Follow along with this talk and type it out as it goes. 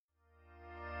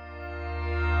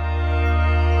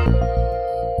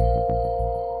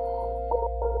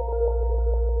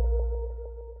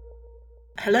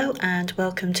Hello and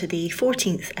welcome to the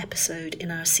 14th episode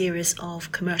in our series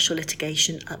of commercial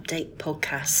litigation update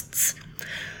podcasts.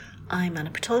 I'm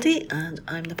Anna Bertoldi and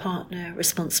I'm the partner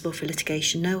responsible for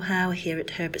litigation know-how here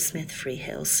at Herbert Smith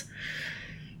Freehills.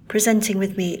 Presenting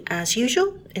with me as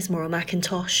usual is Maura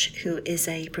McIntosh, who is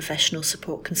a professional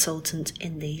support consultant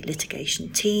in the litigation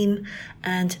team,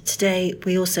 and today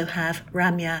we also have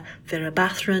Ramya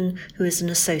Veerabathran, who is an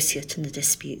associate in the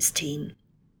disputes team.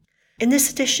 In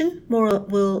this edition, Maura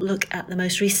will look at the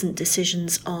most recent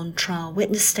decisions on trial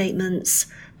witness statements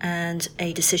and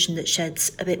a decision that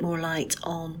sheds a bit more light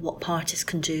on what parties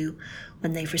can do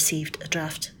when they've received a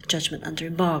draft judgment under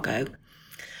embargo.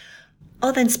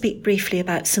 I'll then speak briefly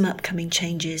about some upcoming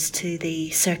changes to the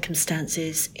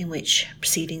circumstances in which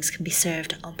proceedings can be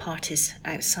served on parties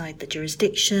outside the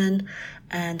jurisdiction.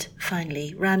 And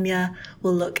finally, Ramya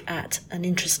will look at an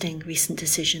interesting recent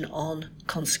decision on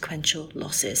consequential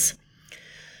losses.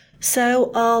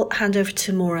 So I'll hand over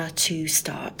to Maura to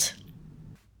start.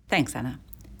 Thanks, Anna.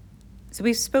 So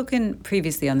we've spoken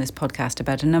previously on this podcast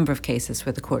about a number of cases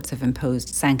where the courts have imposed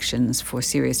sanctions for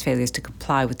serious failures to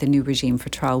comply with the new regime for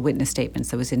trial witness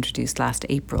statements that was introduced last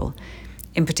April.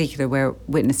 In particular, where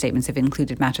witness statements have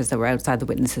included matters that were outside the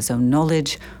witness's own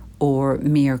knowledge or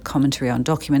mere commentary on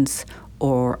documents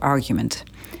or argument.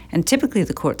 And typically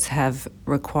the courts have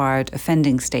required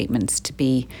offending statements to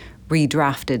be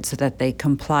redrafted so that they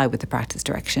comply with the practice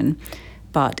direction.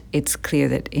 But it's clear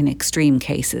that in extreme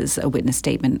cases, a witness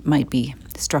statement might be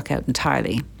struck out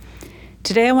entirely.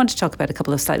 Today, I want to talk about a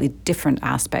couple of slightly different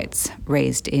aspects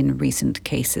raised in recent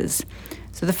cases.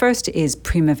 So the first is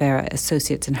Primavera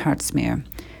Associates in Hertsmere,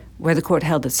 where the court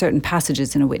held that certain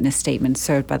passages in a witness statement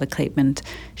served by the claimant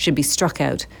should be struck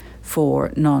out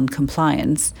for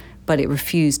non-compliance, but it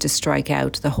refused to strike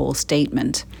out the whole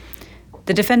statement.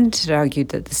 The defendant had argued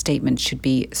that the statement should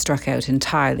be struck out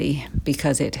entirely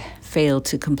because it failed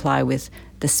to comply with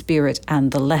the spirit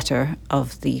and the letter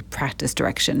of the practice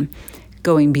direction,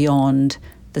 going beyond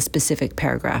the specific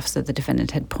paragraphs that the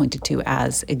defendant had pointed to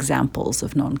as examples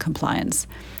of non-compliance.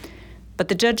 But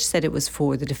the judge said it was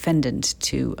for the defendant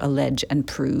to allege and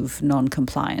prove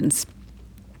non-compliance.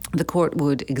 The court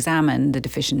would examine the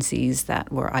deficiencies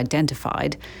that were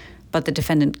identified, but the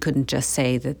defendant couldn't just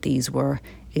say that these were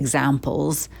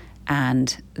examples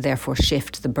and therefore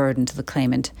shift the burden to the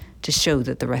claimant to show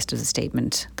that the rest of the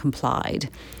statement complied.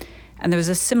 And there was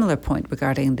a similar point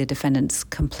regarding the defendant's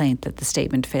complaint that the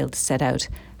statement failed to set out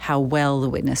how well the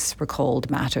witness recalled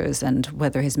matters and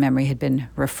whether his memory had been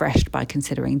refreshed by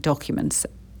considering documents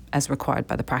as required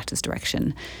by the practice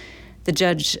direction. The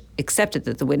judge accepted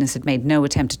that the witness had made no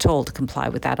attempt at all to comply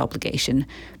with that obligation,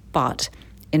 but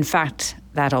in fact,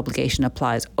 that obligation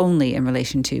applies only in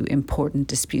relation to important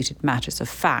disputed matters of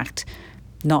fact,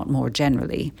 not more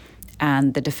generally.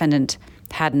 And the defendant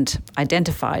hadn't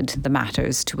identified the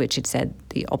matters to which it said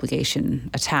the obligation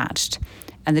attached.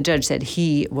 And the judge said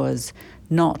he was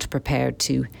not prepared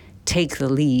to take the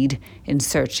lead in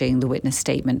searching the witness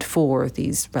statement for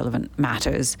these relevant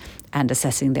matters and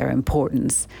assessing their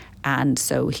importance. And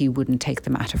so he wouldn't take the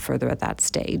matter further at that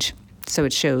stage. So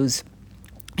it shows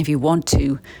if you want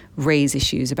to raise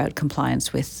issues about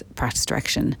compliance with practice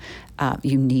direction,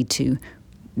 you need to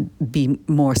be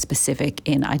more specific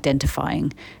in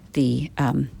identifying the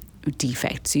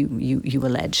defects you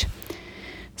allege.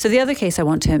 So the other case I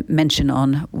want to mention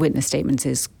on witness statements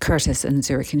is Curtis and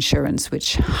Zurich Insurance,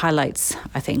 which highlights,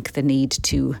 I think, the need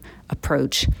to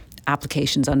approach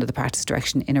applications under the practice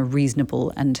direction in a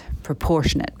reasonable and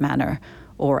proportionate manner,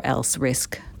 or else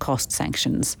risk cost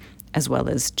sanctions as well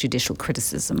as judicial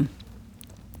criticism.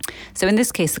 So in this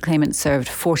case, the claimant served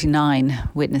 49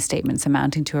 witness statements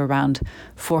amounting to around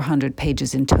 400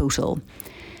 pages in total.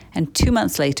 And 2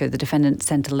 months later, the defendant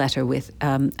sent a letter with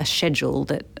a schedule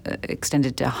that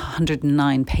extended to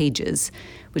 109 pages,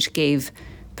 which gave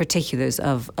particulars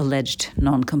of alleged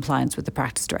non-compliance with the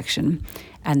practice direction.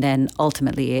 And then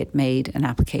ultimately it made an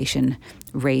application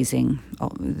raising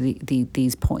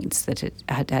these points that it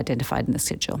had identified in the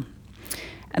schedule.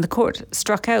 And the court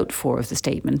struck out 4 of the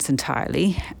statements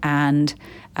entirely and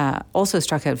also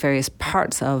struck out various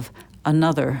parts of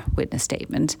another witness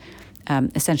statement,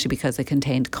 essentially because they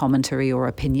contained commentary or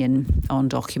opinion on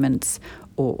documents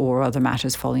or other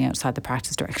matters falling outside the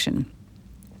practice direction.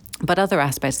 But other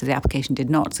aspects of the application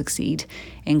did not succeed,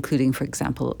 including, for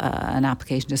example, an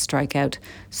application to strike out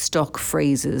stock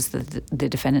phrases that the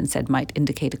defendant said might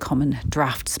indicate a common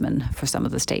draftsman for some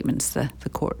of the statements. The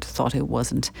court thought it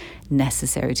wasn't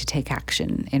necessary to take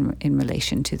action in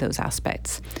relation to those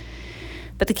aspects.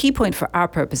 But the key point for our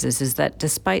purposes is that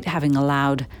despite having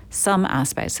allowed some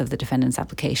aspects of the defendant's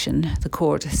application, the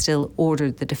court still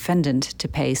ordered the defendant to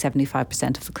pay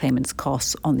 75% of the claimant's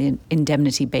costs on the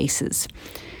indemnity basis.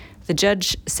 The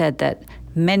judge said that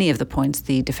many of the points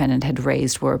the defendant had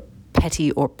raised were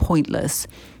petty or pointless,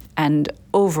 and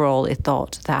overall it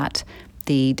thought that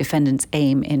the defendant's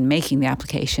aim in making the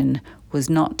application was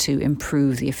not to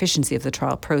improve the efficiency of the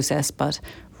trial process, but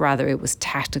rather it was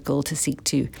tactical to seek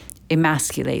to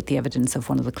emasculate the evidence of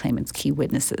one of the claimant's key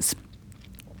witnesses.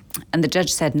 And the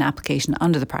judge said an application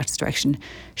under the practice direction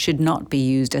should not be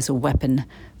used as a weapon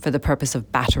for the purpose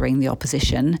of battering the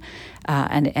opposition.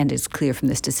 And it's clear from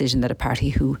this decision that a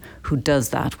party who does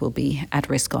that will be at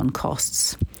risk on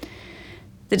costs.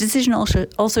 The decision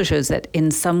also shows that in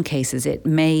some cases it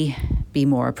may be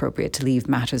more appropriate to leave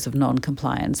matters of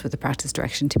non-compliance with the practice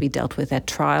direction to be dealt with at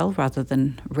trial rather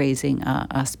than raising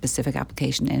a specific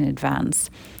application in advance.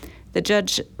 The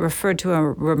judge referred to a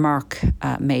remark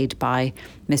made by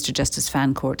Mr. Justice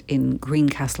Fancourt in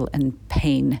Greencastle and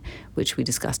Payne, which we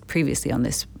discussed previously on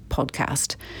this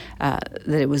podcast, that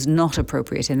it was not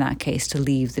appropriate in that case to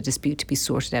leave the dispute to be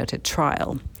sorted out at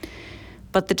trial.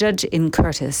 But the judge in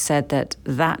Curtis said that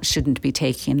that shouldn't be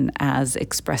taken as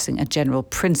expressing a general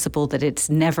principle that it's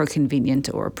never convenient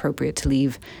or appropriate to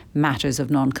leave matters of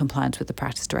non-compliance with the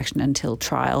practice direction until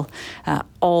trial.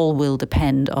 All will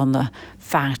depend on the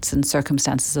facts and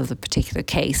circumstances of the particular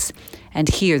case. And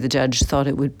here the judge thought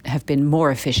it would have been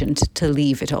more efficient to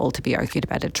leave it all to be argued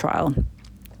about at trial.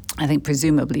 I think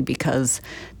presumably because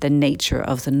the nature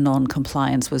of the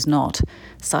non-compliance was not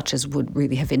such as would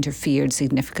really have interfered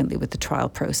significantly with the trial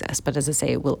process. But as I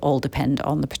say, it will all depend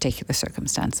on the particular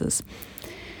circumstances.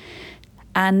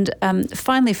 And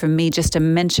finally, for me, just a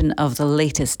mention of the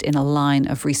latest in a line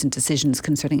of recent decisions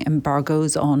concerning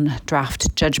embargoes on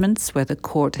draft judgments, where the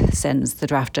court sends the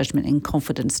draft judgment in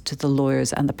confidence to the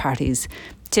lawyers and the parties,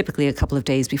 typically a couple of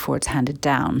days before it's handed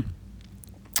down.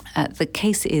 The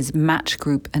case is Match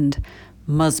Group and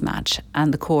Muzmatch,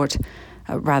 and the court,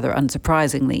 rather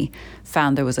unsurprisingly,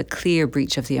 found there was a clear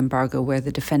breach of the embargo where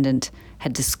the defendant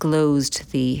had disclosed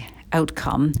the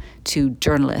outcome to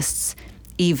journalists,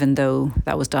 even though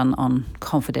that was done on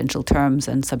confidential terms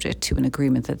and subject to an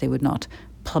agreement that they would not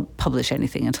publish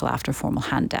anything until after formal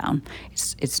hand-down.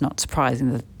 It's not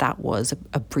surprising that that was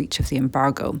a breach of the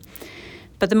embargo.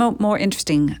 But the more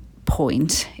interesting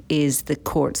point is the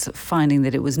court's finding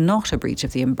that it was not a breach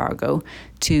of the embargo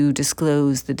to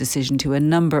disclose the decision to a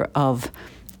number of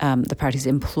the party's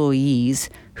employees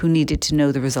who needed to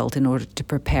know the result in order to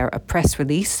prepare a press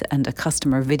release and a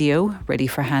customer video ready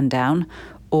for hand down,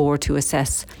 or to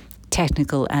assess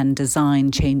technical and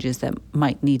design changes that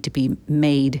might need to be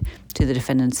made to the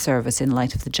defendant's service in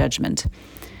light of the judgment.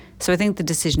 So I think the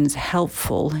decision is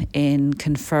helpful in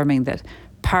confirming that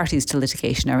parties to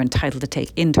litigation are entitled to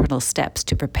take internal steps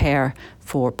to prepare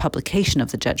for publication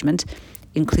of the judgment,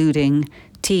 including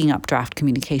teeing up draft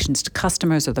communications to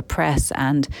customers or the press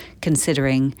and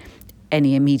considering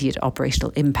any immediate operational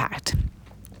impact.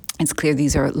 It's clear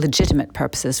these are legitimate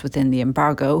purposes within the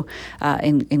embargo,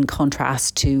 in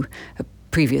contrast to a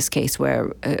previous case where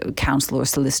counsel or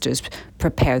solicitors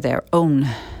prepare their own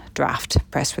draft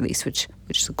press release, which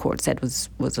the court said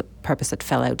was a purpose that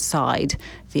fell outside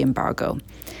the embargo.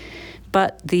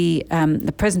 But the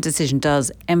present decision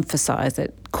does emphasise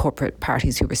that corporate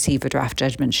parties who receive a draft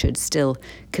judgment should still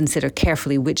consider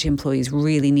carefully which employees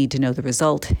really need to know the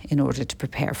result in order to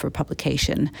prepare for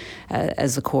publication.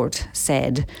 As the court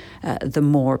said, the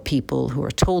more people who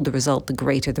are told the result, the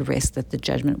greater the risk that the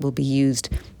judgment will be used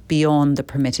beyond the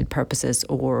permitted purposes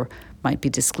or might be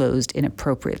disclosed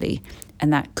inappropriately.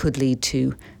 And that could lead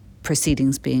to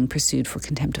proceedings being pursued for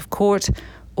contempt of court,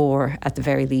 or at the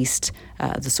very least,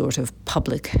 the sort of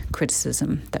public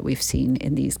criticism that we've seen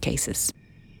in these cases.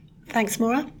 Thanks,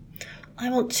 Maura. I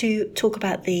want to talk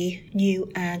about the new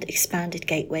and expanded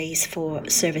gateways for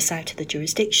service out of the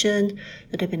jurisdiction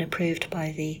that have been approved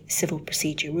by the Civil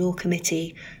Procedure Rule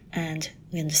Committee and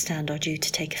we understand are due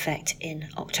to take effect in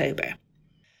October.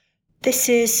 This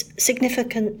is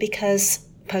significant because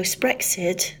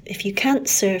post-Brexit, if you can't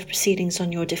serve proceedings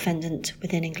on your defendant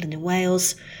within England and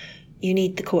Wales, you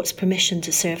need the court's permission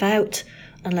to serve out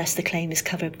unless the claim is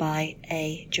covered by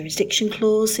a jurisdiction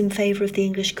clause in favour of the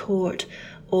English court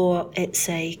or it's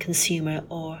a consumer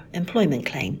or employment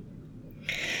claim.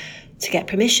 To get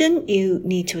permission, you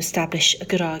need to establish a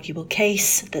good arguable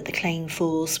case that the claim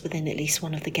falls within at least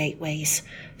one of the gateways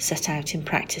set out in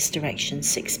Practice Direction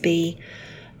 6b,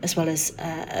 as well as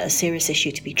a serious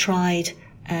issue to be tried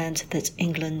and that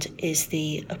England is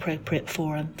the appropriate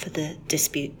forum for the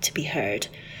dispute to be heard.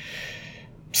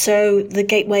 So the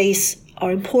gateways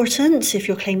are important. If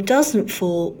your claim doesn't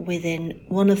fall within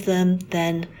one of them,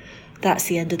 then that's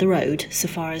the end of the road so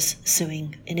far as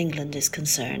suing in England is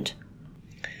concerned.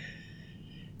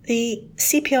 The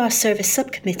CPR Service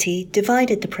Subcommittee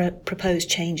divided the proposed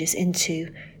changes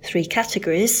into 3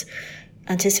 categories,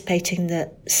 anticipating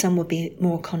that some would be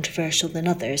more controversial than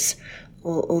others,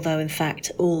 although in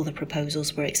fact all the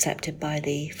proposals were accepted by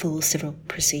the full Civil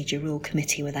Procedure Rule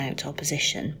Committee without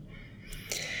opposition.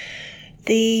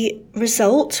 The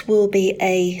result will be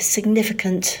a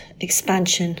significant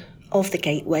expansion of the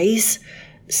gateways,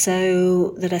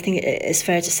 so that I think it's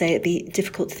fair to say it'd be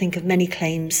difficult to think of many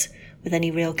claims with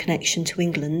any real connection to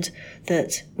England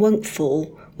that won't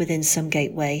fall within some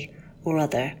gateway or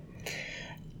other.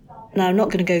 Now, I'm not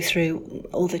going to go through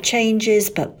all the changes,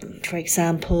 but for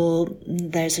example,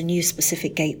 there's a new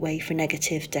specific gateway for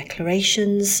negative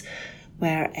declarations,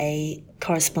 where a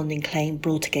corresponding claim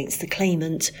brought against the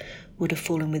claimant would have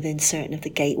fallen within certain of the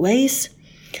gateways.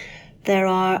 There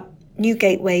are new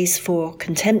gateways for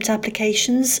contempt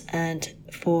applications and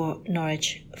for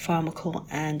Norwich Pharmacal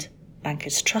and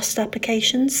Bankers Trust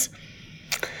applications.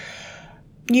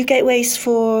 New gateways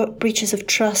for breaches of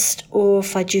trust or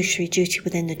fiduciary duty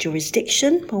within the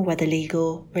jurisdiction, or where the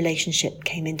legal relationship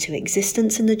came into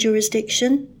existence in the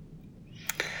jurisdiction.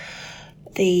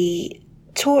 The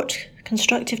tort,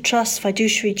 constructive trust,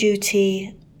 fiduciary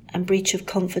duty and breach of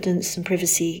confidence and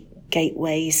privacy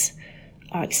gateways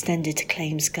are extended to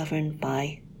claims governed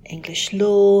by English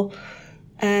law,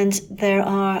 and there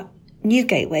are new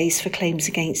gateways for claims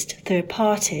against third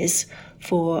parties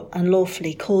for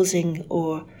unlawfully causing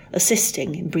or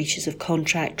assisting in breaches of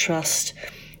contract, trust,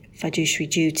 fiduciary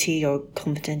duty or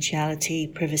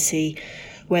confidentiality, privacy,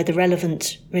 where the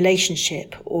relevant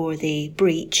relationship or the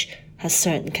breach has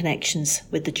certain connections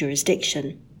with the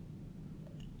jurisdiction.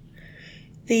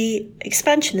 The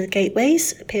expansion of the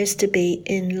gateways appears to be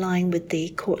in line with the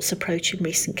court's approach in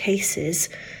recent cases,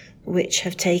 which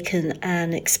have taken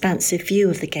an expansive view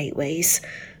of the gateways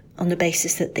on the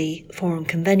basis that the forum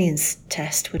convenience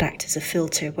test would act as a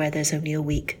filter where there's only a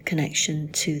weak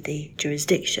connection to the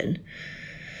jurisdiction.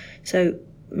 So,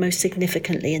 most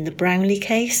significantly in the Brownlee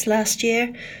case last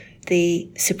year, the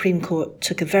Supreme Court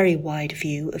took a very wide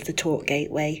view of the tort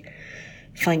gateway,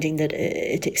 finding that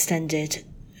it extended,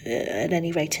 at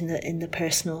any rate in the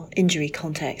personal injury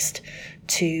context,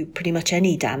 to pretty much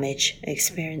any damage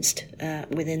experienced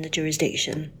within the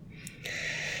jurisdiction.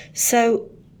 So,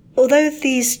 although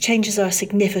these changes are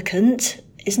significant,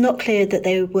 it's not clear that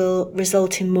they will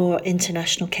result in more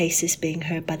international cases being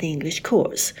heard by the English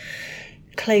courts.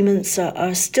 Claimants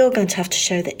are still going to have to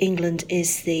show that England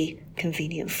is the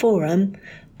convenient forum,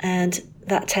 and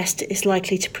that test is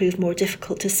likely to prove more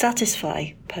difficult to satisfy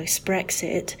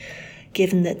post-Brexit,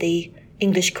 given that the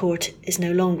English court is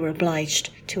no longer obliged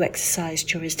to exercise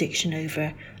jurisdiction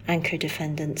over anchor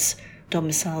defendants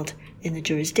domiciled in the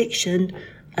jurisdiction,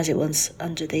 as it was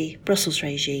under the Brussels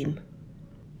regime.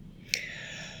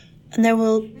 And there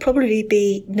will probably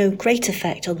be no great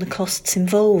effect on the costs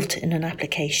involved in an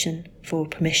application for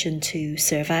permission to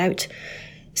serve out,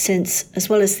 since, as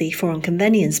well as the forum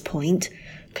convenience point,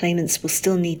 claimants will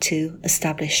still need to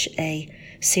establish a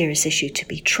serious issue to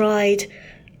be tried,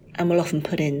 and will often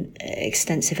put in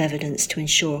extensive evidence to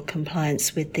ensure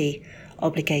compliance with the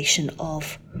obligation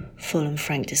of full and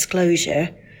frank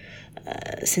disclosure,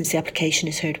 since the application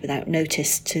is heard without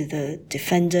notice to the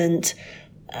defendant,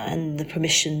 and the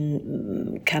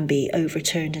permission can be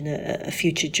overturned in a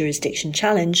future jurisdiction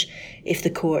challenge if the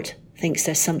court thinks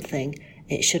there's something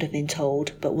it should have been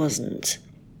told but wasn't.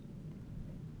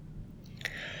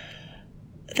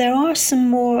 There are some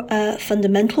more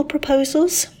fundamental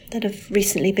proposals that have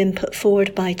recently been put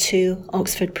forward by 2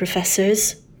 Oxford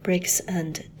professors, Briggs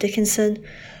and Dickinson,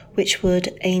 which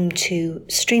would aim to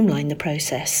streamline the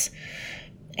process,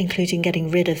 including getting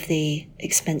rid of the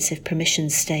expensive permission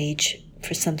stage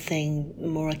for something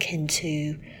more akin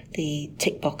to the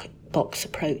tick box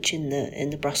approach in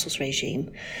the Brussels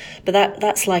regime. But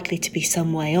that's likely to be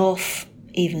some way off,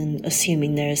 even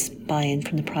assuming there's buy-in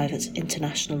from the private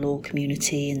international law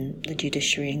community and the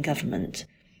judiciary and government.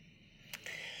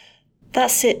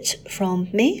 That's it from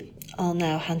me. I'll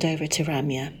now hand over to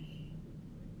Ramya.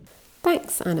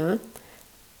 Thanks, Anna.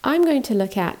 I'm going to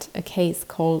look at a case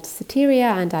called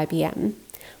Soteria and IBM,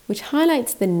 which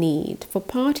highlights the need for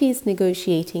parties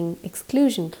negotiating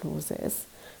exclusion clauses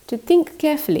to think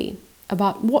carefully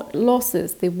about what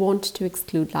losses they want to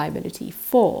exclude liability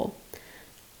for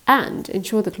and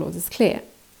ensure the clause is clear.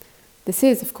 This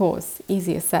is, of course,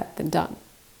 easier said than done.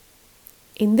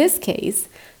 In this case,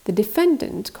 the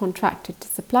defendant contracted to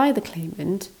supply the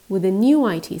claimant with a new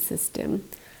IT system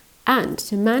and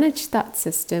to manage that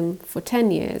system for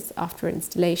 10 years after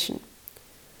installation.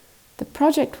 The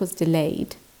project was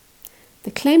delayed.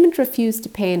 The claimant refused to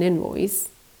pay an invoice,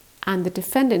 and the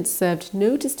defendant served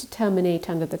notice to terminate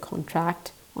under the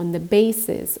contract on the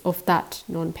basis of that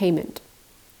non-payment.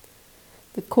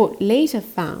 The court later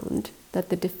found that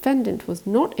the defendant was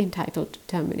not entitled to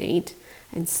terminate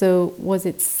and so was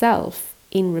itself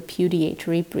in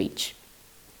repudiatory breach.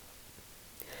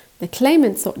 The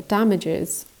claimant sought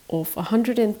damages of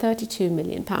 £132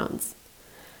 million.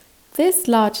 This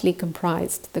largely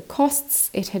comprised the costs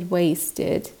it had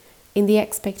wasted in the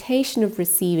expectation of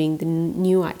receiving the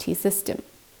new IT system.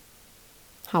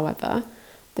 However,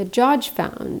 the judge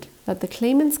found that the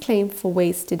claimant's claim for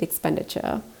wasted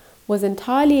expenditure was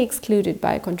entirely excluded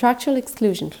by a contractual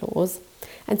exclusion clause,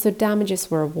 and so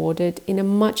damages were awarded in a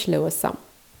much lower sum.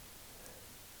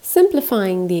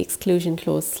 Simplifying the exclusion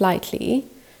clause slightly,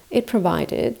 it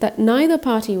provided that neither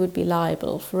party would be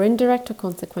liable for indirect or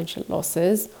consequential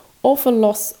losses or for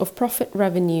loss of profit,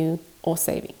 revenue, or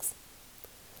savings.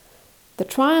 The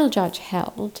trial judge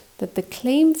held that the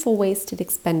claim for wasted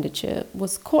expenditure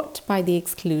was caught by the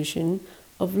exclusion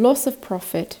of loss of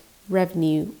profit,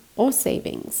 revenue, or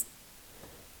savings.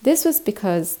 This was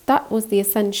because that was the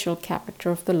essential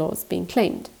character of the loss being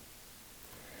claimed.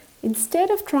 Instead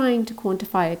of trying to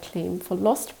quantify a claim for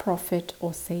lost profit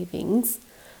or savings,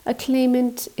 a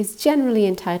claimant is generally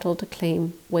entitled to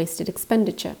claim wasted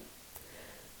expenditure.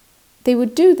 They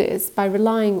would do this by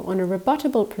relying on a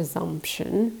rebuttable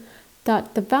presumption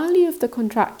that the value of the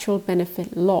contractual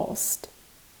benefit lost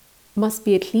must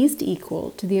be at least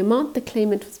equal to the amount the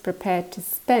claimant was prepared to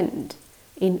spend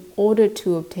in order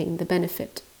to obtain the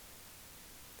benefit.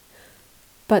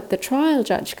 But the trial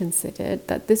judge considered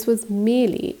that this was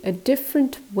merely a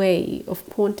different way of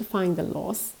quantifying the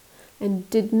loss and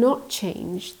did not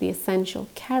change the essential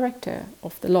character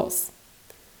of the loss.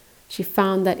 She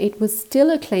found that it was still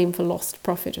a claim for lost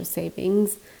profit or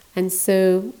savings, and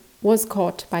so was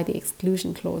caught by the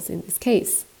exclusion clause in this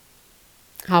case.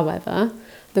 However,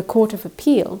 the Court of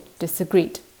Appeal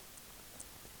disagreed.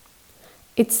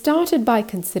 It started by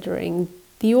considering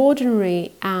the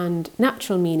ordinary and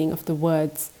natural meaning of the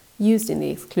words used in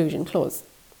the exclusion clause.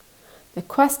 The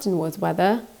question was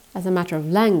whether, as a matter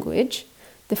of language,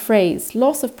 the phrase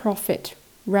loss of profit,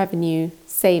 revenue,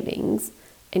 savings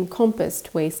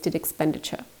encompassed wasted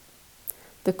expenditure.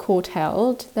 The court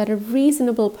held that a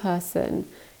reasonable person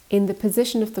in the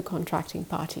position of the contracting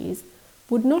parties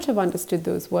would not have understood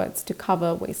those words to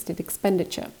cover wasted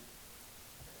expenditure.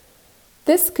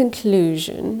 This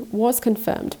conclusion was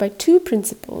confirmed by two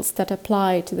principles that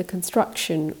apply to the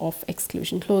construction of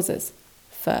exclusion clauses.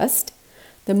 First,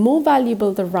 the more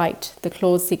valuable the right the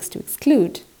clause seeks to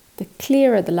exclude, the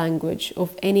clearer the language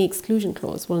of any exclusion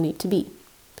clause will need to be.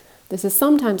 This is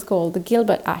sometimes called the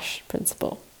Gilbert-Ash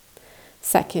principle.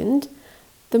 Second,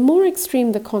 the more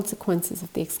extreme the consequences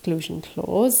of the exclusion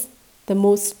clause, the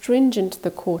more stringent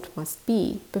the court must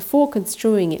be before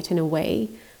construing it in a way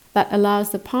that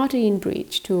allows the party in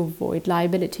breach to avoid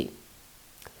liability.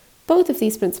 Both of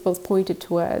these principles pointed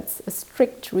towards a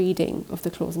strict reading of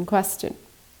the clause in question.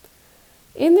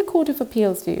 In the Court of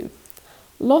Appeal's view,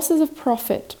 losses of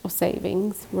profit or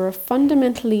savings were a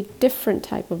fundamentally different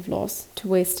type of loss to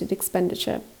wasted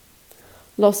expenditure.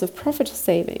 Loss of profit or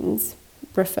savings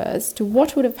refers to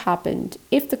what would have happened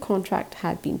if the contract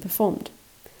had been performed.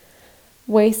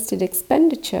 Wasted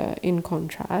expenditure, in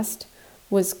contrast,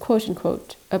 was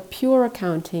quote-unquote a pure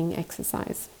accounting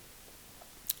exercise.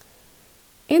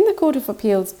 In the Court of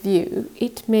Appeal's view,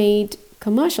 it made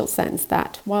commercial sense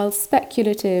that while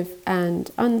speculative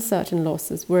and uncertain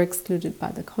losses were excluded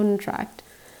by the contract,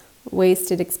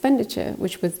 wasted expenditure,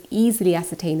 which was easily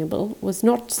ascertainable, was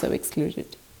not so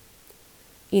excluded.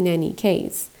 In any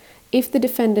case, if the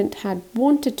defendant had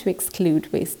wanted to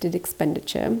exclude wasted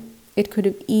expenditure, it could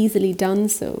have easily done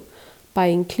so by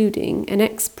including an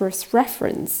express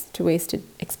reference to wasted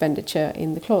expenditure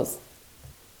in the clause.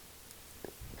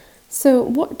 So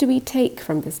what do we take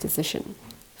from this decision?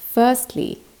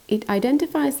 Firstly, it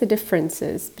identifies the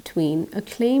differences between a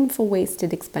claim for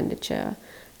wasted expenditure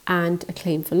and a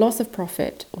claim for loss of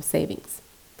profit or savings.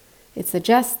 It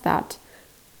suggests that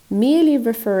merely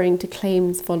referring to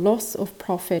claims for loss of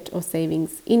profit or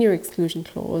savings in your exclusion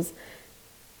clause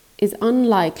is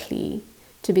unlikely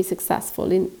to be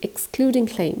successful in excluding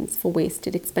claims for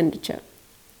wasted expenditure.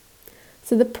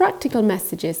 So the practical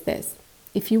message is this: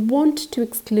 if you want to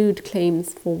exclude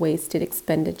claims for wasted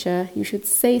expenditure, you should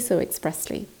say so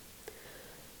expressly.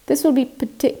 This will be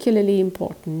particularly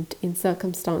important in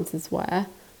circumstances where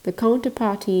the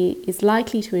counterparty is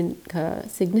likely to incur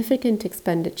significant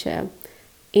expenditure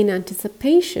in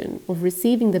anticipation of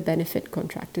receiving the benefit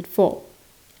contracted for.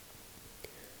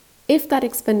 If that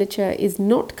expenditure is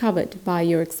not covered by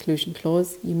your exclusion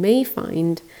clause, you may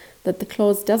find that the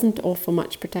clause doesn't offer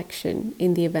much protection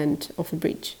in the event of a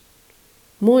breach.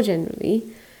 More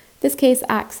generally, this case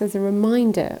acts as a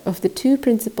reminder of the two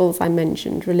principles I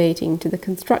mentioned relating to the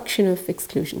construction of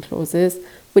exclusion clauses,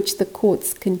 which the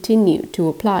courts continue to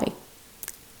apply.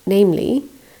 Namely,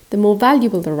 the more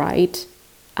valuable the right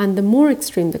and the more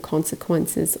extreme the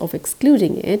consequences of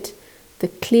excluding it, the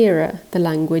clearer the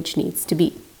language needs to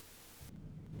be.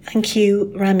 Thank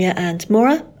you, Ramya and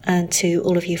Maura, and to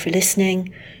all of you for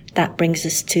listening. That brings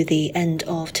us to the end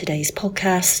of today's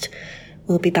podcast.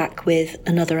 We'll be back with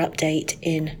another update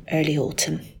in early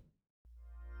autumn.